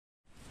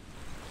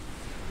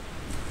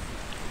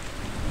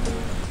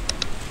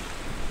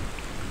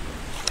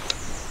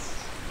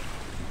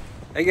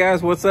Hey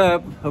guys, what's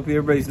up? Hope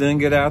everybody's doing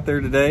good out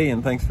there today,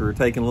 and thanks for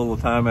taking a little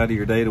time out of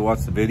your day to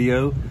watch the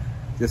video.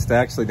 Just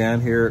actually down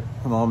here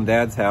at Mom and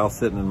Dad's house,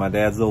 sitting in my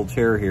dad's old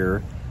chair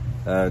here.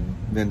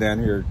 Been down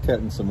here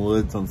cutting some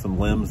woods on some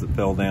limbs that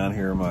fell down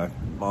here on my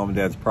mom and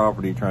dad's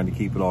property, trying to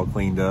keep it all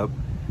cleaned up.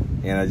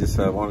 And I just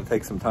want to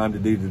take some time to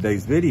do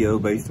today's video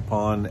based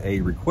upon a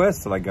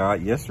request that I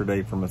got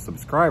yesterday from a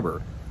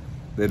subscriber.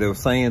 That was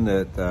saying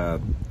that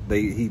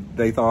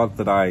they thought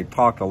that I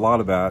talked a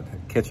lot about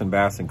catching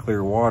bass in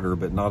clear water,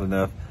 but not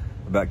enough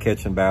about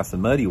catching bass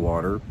in muddy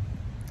water.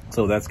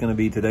 So that's going to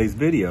be today's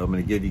video. I'm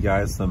going to give you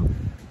guys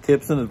some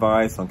tips and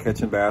advice on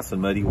catching bass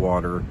in muddy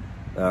water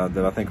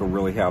that I think will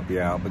really help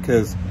you out.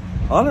 Because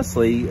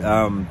honestly,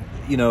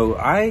 you know,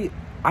 I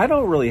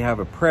don't really have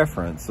a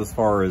preference as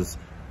far as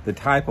the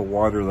type of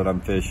water that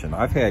I'm fishing.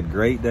 I've had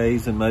great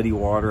days in muddy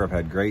water. I've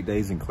had great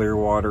days in clear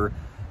water.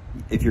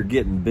 If you're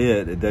getting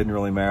bit, it doesn't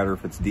really matter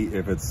if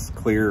it's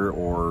clear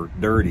or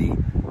dirty.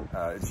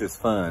 It's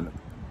just fun.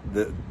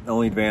 The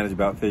only advantage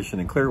about fishing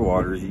in clear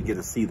water is you get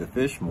to see the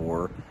fish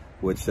more,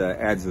 which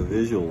adds a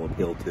visual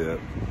appeal to it.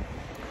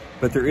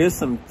 But there is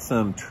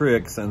some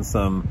tricks and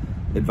some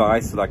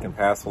advice that I can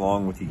pass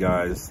along with you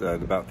guys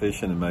about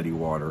fishing in muddy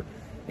water.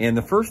 And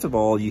the first of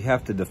all, you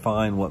have to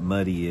define what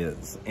muddy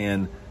is.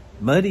 And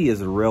muddy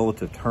is a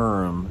relative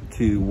term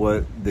to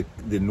what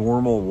the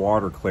normal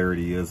water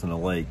clarity is in a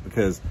lake.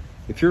 Because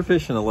if you're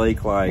fishing a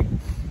lake like,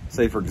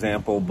 say for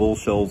example, Bull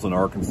Shoals in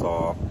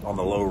Arkansas on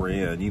the lower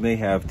end, you may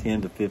have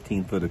 10 to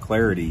 15 foot of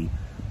clarity.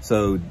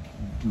 So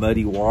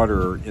muddy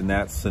water in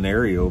that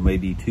scenario may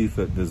be 2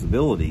 foot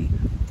visibility.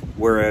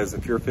 Whereas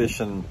if you're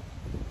fishing,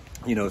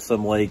 you know,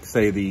 some lake,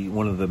 say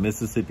one of the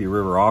Mississippi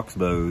River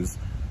oxbows,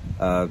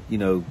 you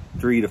know,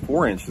 3 to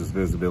 4 inches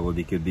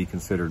visibility could be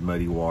considered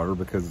muddy water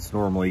because it's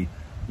normally,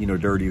 you know,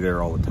 dirty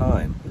there all the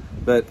time.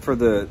 But for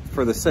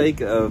the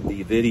sake of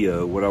the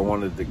video, what I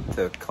wanted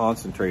to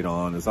concentrate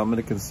on is I'm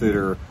going to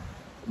consider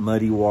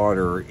muddy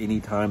water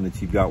anytime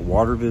that you've got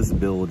water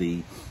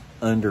visibility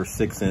under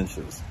 6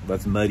 inches.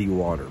 That's muddy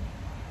water.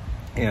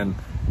 And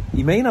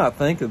you may not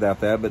think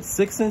about that, but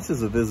 6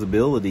 inches of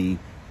visibility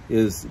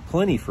is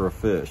plenty for a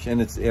fish.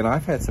 And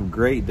I've had some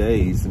great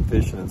days in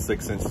fishing in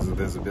 6 inches of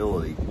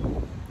visibility.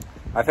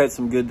 I've had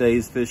some good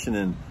days fishing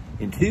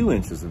in 2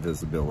 inches of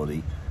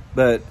visibility.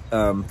 But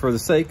for the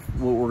sake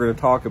of what we're going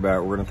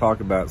to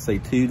talk about, say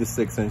 2 to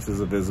 6 inches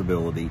of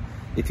visibility.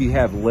 If you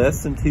have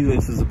less than 2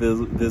 inches of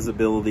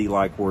visibility,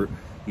 like where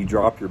you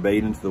drop your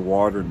bait into the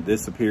water and it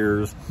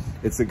disappears,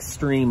 it's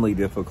extremely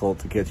difficult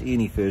to catch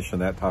any fish in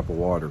that type of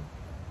water.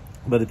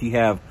 But if you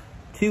have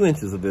 2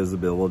 inches of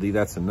visibility,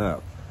 that's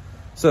enough.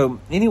 So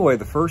anyway,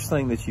 the first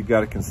thing that you've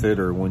got to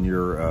consider when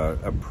you're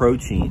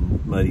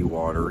approaching muddy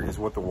water is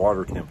what the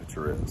water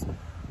temperature is.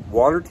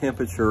 Water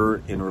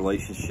temperature in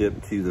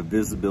relationship to the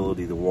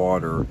visibility of the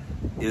water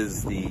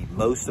is the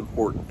most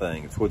important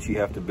thing. It's what you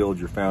have to build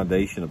your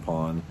foundation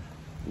upon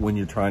when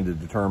you're trying to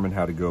determine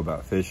how to go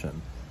about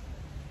fishing.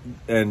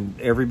 And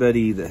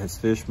everybody that has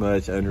fished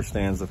much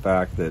understands the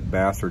fact that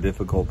bass are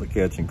difficult to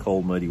catch in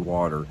cold, muddy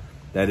water.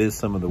 That is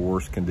some of the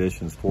worst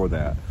conditions for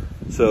that.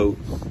 So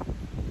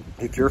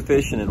if you're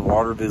fishing in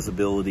water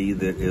visibility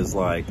that is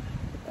like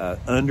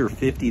under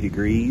 50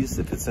 degrees,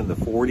 if it's in the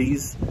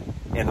 40s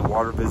and the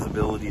water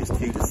visibility is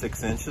 2 to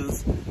 6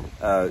 inches,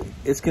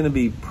 it's going to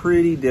be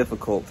pretty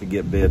difficult to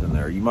get bit in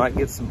there. You might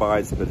get some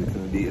bites, but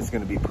it's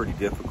going to be pretty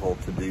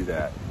difficult to do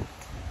that.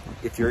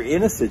 If you're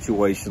in a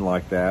situation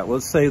like that,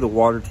 let's say the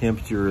water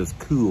temperature is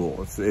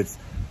cool.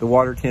 The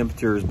water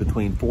temperature is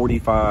between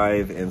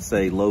 45 and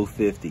say low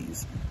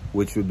 50s,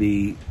 which would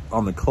be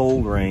on the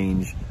cold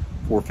range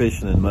for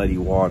fishing in muddy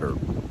water.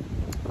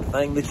 The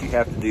thing that you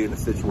have to do in a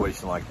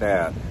situation like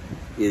that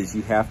is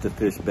you have to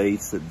fish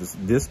baits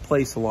that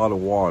displace a lot of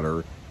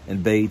water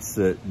and baits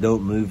that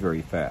don't move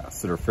very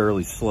fast, that are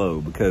fairly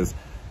slow, because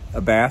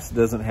a bass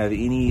doesn't have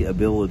any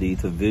ability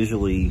to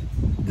visually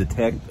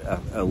detect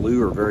a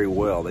lure very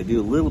well. They do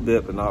a little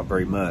bit, but not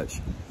very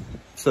much.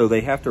 So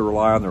they have to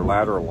rely on their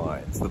lateral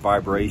lines, the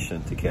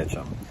vibration, to catch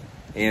them.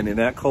 And in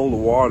that cold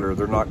water,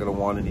 they're not going to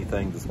want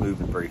anything that's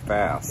moving very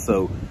fast.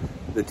 So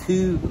the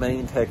two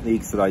main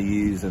techniques that I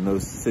use in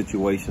those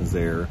situations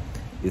there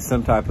is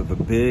some type of a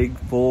big,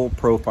 full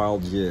profile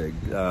jig,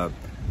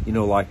 you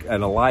know, like a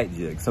light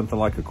jig, something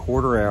like a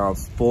 1/4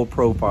 ounce, full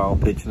profile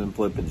pitching and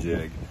flipping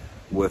jig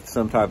with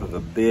some type of a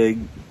big,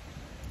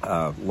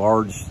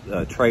 large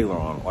trailer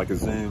on it, like a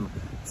Zoom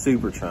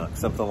Super Trunk,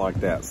 something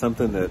like that.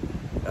 Something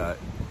that,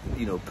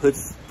 you know,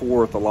 puts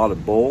forth a lot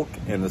of bulk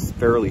and is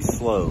fairly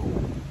slow.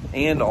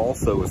 And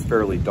also is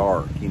fairly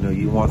dark. You know,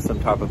 you want some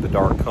type of a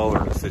dark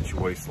color in a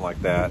situation like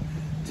that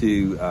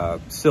to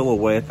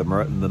silhouette the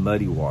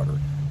muddy water.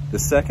 The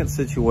second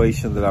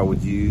situation that I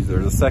would use, or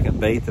the second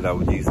bait that I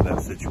would use in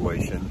that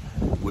situation,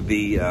 would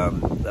be a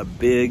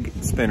big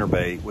spinner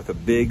bait with a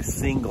big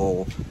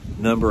single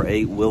number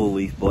 8 willow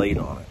leaf blade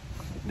on it.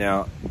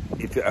 Now,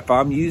 if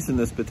I'm using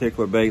this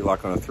particular bait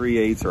like on a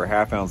 3/8 or a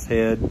 1/2 ounce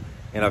head,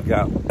 and I've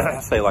got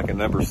say like a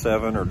number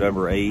 7 or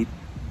number 8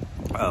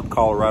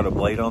 Colorado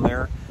blade on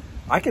there,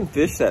 I can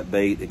fish that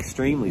bait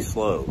extremely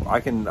slow. I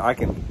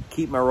can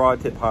keep my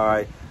rod tip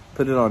high,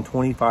 put it on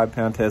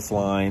 25-pound test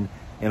line,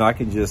 and I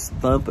can just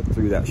thump it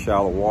through that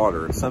shallow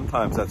water. And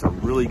sometimes that's a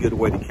really good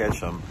way to catch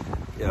them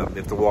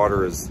if the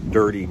water is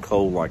dirty and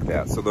cold like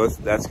that. So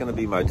that's going to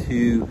be my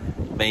two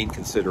main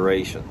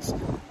considerations.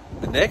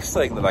 The next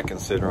thing that I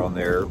consider on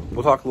there,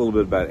 we'll talk a little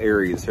bit about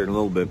areas here in a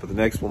little bit, but the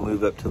next we'll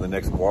move up to the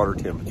next water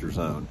temperature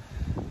zone.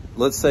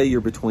 Let's say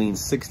you're between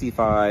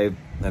 65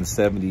 and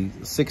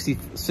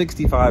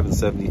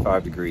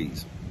 75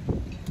 degrees.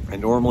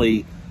 And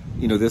normally,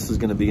 you know, this is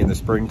going to be in the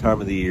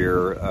springtime of the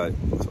year,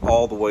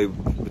 all the way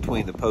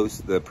between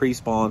the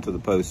pre-spawn to the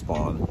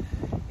post-spawn.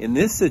 In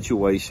this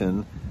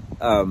situation,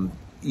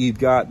 you've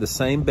got the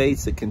same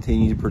baits that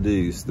continue to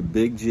produce, the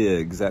big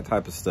jigs, that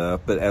type of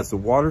stuff. But as the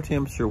water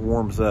temperature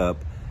warms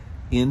up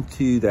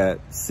into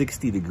that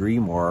 60-degree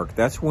mark,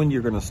 that's when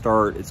you're going to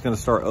start, it's going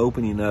to start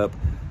opening up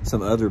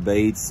some other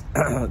baits,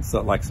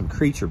 so like some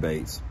creature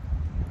baits,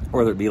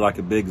 whether it be like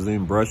a big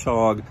Zoom brush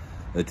hog,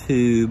 a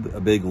tube,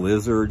 a big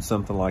lizard,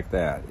 something like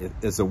that.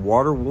 As the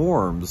water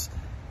warms,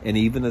 and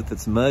even if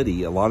it's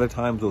muddy, a lot of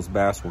times those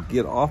bass will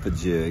get off a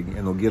jig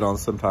and they'll get on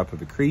some type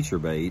of a creature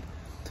bait.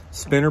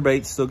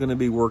 Spinnerbait's still going to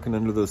be working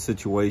under those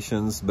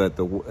situations, but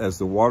as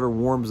the water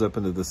warms up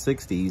into the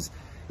 60s,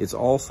 it's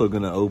also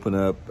going to open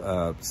up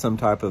some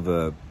type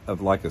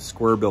of like a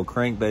square bill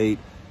crankbait,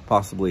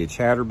 possibly a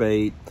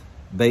chatterbait,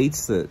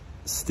 baits that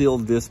still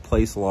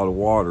displace a lot of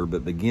water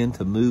but begin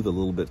to move a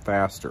little bit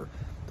faster.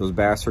 Those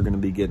bass are going to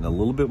be getting a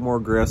little bit more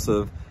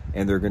aggressive,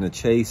 and they're going to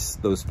chase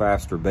those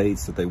faster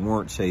baits that they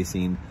weren't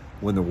chasing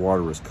when the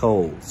water was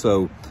cold.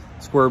 So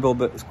square bill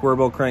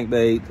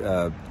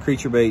crankbait,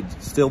 creature bait,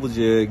 still the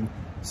jig,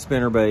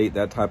 spinnerbait,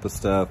 that type of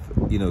stuff,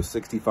 you know,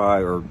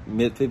 65 or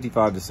mid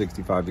 55 to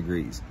 65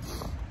 degrees.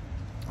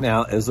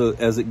 Now, as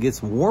it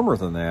gets warmer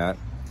than that,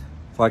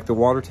 like the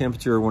water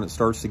temperature, when it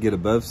starts to get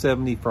above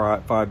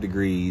 75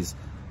 degrees,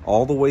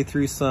 all the way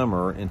through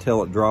summer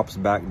until it drops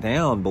back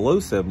down below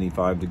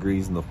 75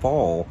 degrees in the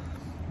fall,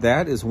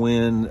 that is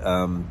when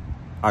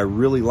I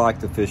really like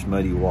to fish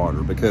muddy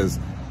water, because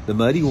the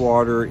muddy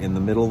water in the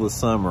middle of the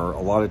summer,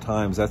 a lot of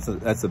times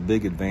that's a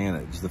big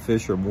advantage. The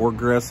fish are more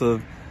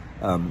aggressive.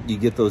 You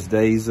get those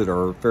days that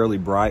are fairly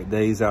bright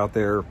days out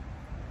there,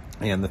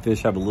 and the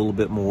fish have a little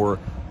bit more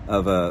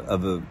of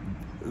a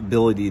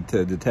ability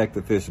to detect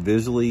the fish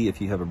visually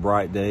if you have a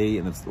bright day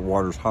and the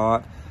water's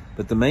hot.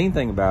 But the main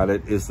thing about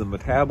it is the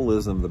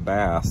metabolism of the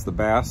bass. The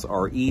bass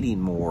are eating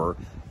more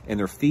and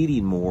they're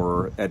feeding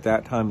more at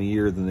that time of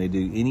year than they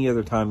do any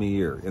other time of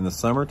year. In the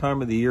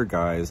summertime of the year,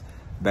 guys,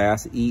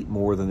 bass eat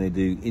more than they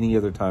do any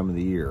other time of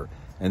the year.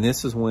 And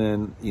this is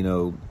when, you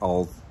know,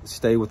 I'll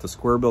stay with the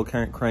square bill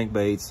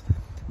crankbaits.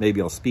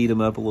 Maybe I'll speed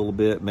them up a little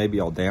bit.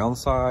 Maybe I'll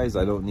downsize.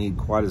 I don't need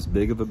quite as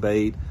big of a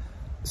bait.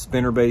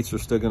 Spinner baits are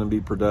still going to be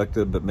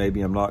productive, but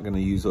maybe I'm not going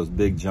to use those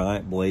big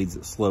giant blades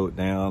that slow it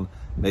down.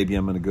 Maybe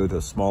I'm going to go to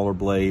a smaller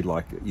blade,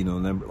 like, you know,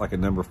 like a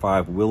number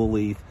 5 willow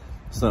leaf,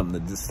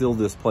 something that still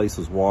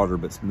displaces water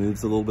but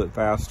moves a little bit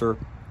faster.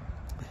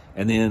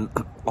 And then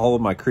all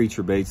of my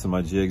creature baits and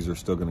my jigs are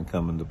still going to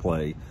come into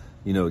play.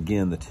 You know,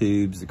 again, the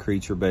tubes, the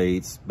creature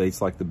baits,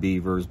 baits like the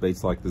beavers,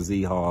 baits like the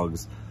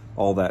Z-hogs,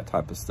 all that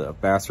type of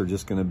stuff. Bass are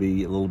just going to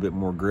be a little bit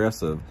more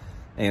aggressive.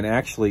 And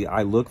actually,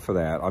 I look for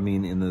that. I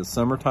mean, in the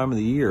summertime of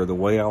the year, the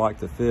way I like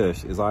to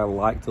fish is I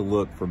like to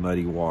look for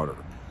muddy water.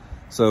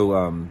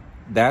 So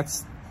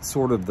that's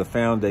sort of the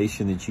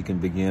foundation that you can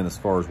begin as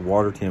far as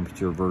water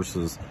temperature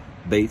versus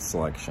bait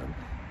selection.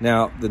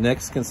 Now, the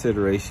next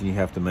consideration you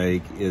have to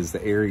make is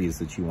the areas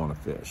that you want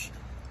to fish.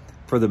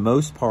 For the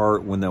most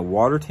part, when the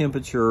water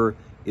temperature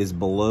is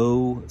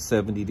below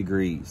 70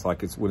 degrees,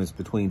 like when it's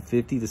between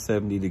 50 to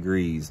 70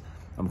 degrees,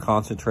 I'm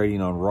concentrating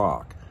on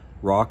rock.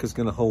 Rock is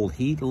going to hold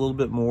heat a little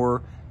bit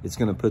more. It's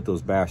going to put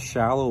those bass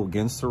shallow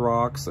against the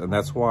rocks, and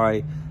that's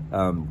why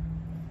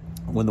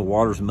when the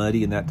water's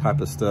muddy and that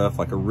type of stuff,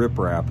 like a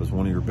riprap is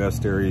one of your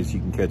best areas you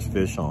can catch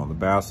fish on. The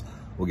bass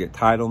will get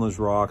tight on those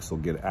rocks, they'll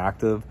get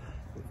active.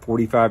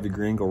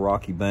 45-degree angle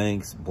rocky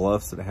banks,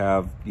 bluffs that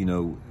have, you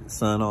know,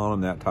 sun on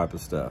them, that type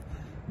of stuff.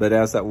 But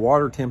as that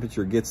water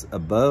temperature gets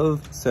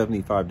above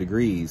 75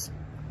 degrees,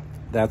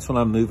 that's when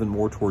I'm moving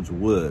more towards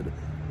wood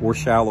or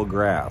shallow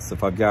grass.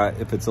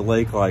 If it's a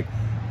lake like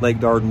Lake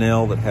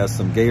Dardanelle that has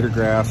some gator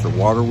grass or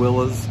water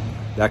willows,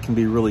 that can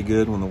be really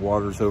good when the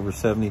water's over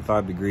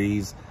 75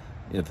 degrees.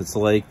 If it's a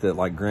lake that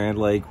like Grand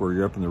Lake, where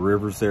you're up in the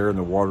rivers there and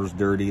the water's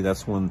dirty,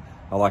 that's when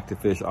I like to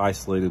fish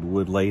isolated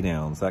wood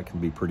laydowns. That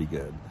can be pretty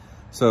good.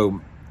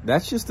 So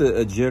that's just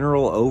a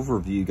general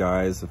overview,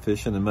 guys, of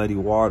fishing in muddy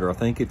water. I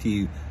think if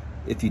you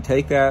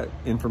take that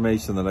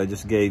information that I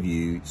just gave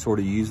you, sort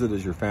of use it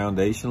as your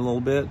foundation a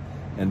little bit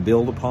and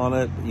build upon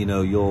it, you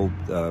know, you'll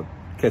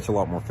catch a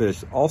lot more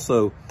fish.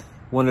 Also,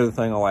 one other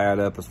thing I'll add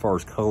up as far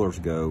as colors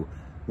go,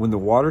 when the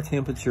water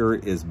temperature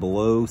is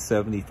below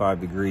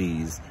 75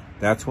 degrees,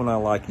 that's when I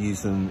like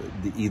using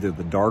either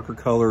the darker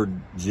colored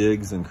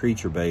jigs and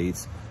creature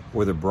baits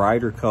or the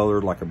brighter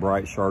colored, like a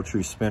bright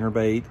chartreuse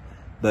spinnerbait.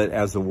 But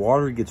as the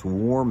water gets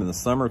warm in the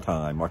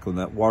summertime, like when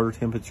that water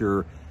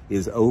temperature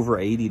is over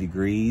 80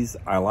 degrees,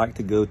 I like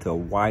to go to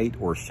white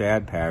or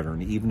shad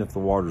pattern. Even if the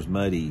water's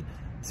muddy,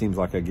 it seems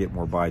like I get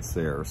more bites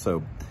there.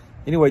 So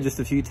anyway, just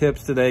a few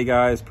tips today,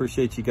 guys.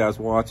 Appreciate you guys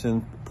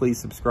watching. Please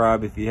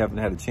subscribe if you haven't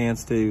had a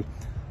chance to.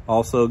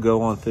 Also,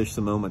 go on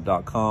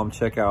fishthemoment.com.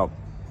 Check out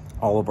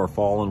all of our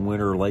fall and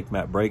winter lake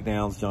map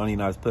breakdowns Johnny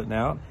and I's putting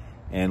out.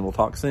 And we'll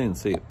talk soon.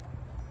 See you.